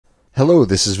Hello,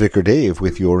 this is Vicar Dave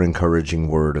with your encouraging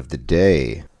word of the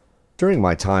day. During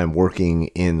my time working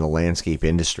in the landscape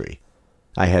industry,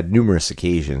 I had numerous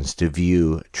occasions to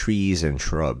view trees and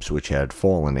shrubs which had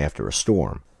fallen after a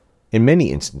storm. In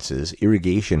many instances,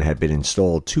 irrigation had been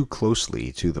installed too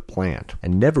closely to the plant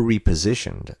and never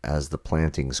repositioned as the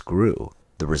plantings grew.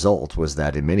 The result was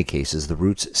that in many cases the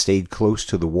roots stayed close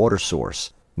to the water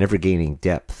source, never gaining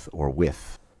depth or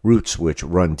width. Roots which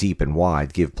run deep and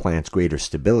wide give plants greater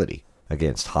stability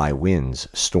against high winds,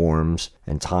 storms,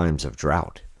 and times of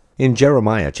drought. In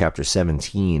Jeremiah chapter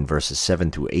 17, verses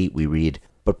 7 through 8, we read,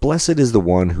 "But blessed is the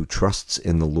one who trusts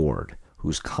in the Lord,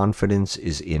 whose confidence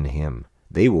is in him.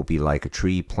 They will be like a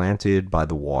tree planted by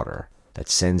the water, that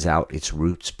sends out its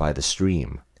roots by the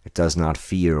stream. It does not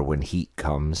fear when heat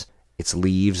comes. Its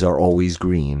leaves are always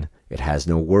green. It has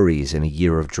no worries in a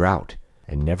year of drought,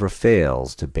 and never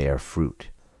fails to bear fruit."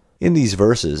 In these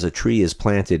verses, a tree is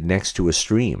planted next to a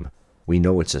stream. We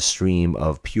know it's a stream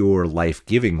of pure,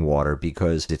 life-giving water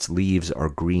because its leaves are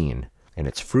green and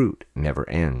its fruit never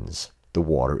ends. The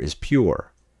water is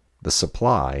pure. The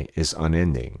supply is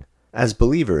unending. As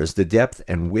believers, the depth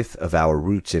and width of our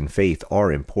roots in faith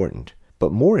are important,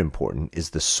 but more important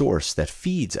is the source that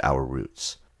feeds our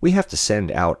roots. We have to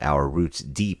send out our roots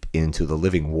deep into the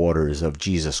living waters of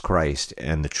Jesus Christ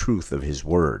and the truth of His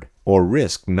Word, or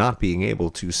risk not being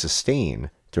able to sustain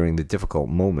during the difficult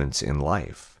moments in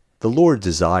life. The Lord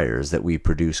desires that we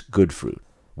produce good fruit.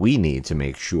 We need to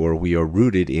make sure we are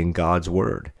rooted in God's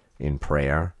Word, in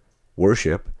prayer,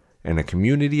 worship, and a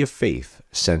community of faith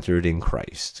centered in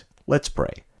Christ. Let's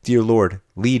pray. Dear Lord,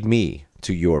 lead me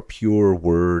to your pure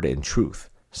word and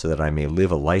truth so that I may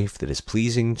live a life that is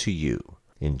pleasing to you.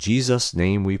 In Jesus'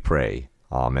 name we pray.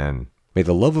 Amen. May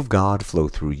the love of God flow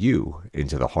through you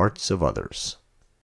into the hearts of others.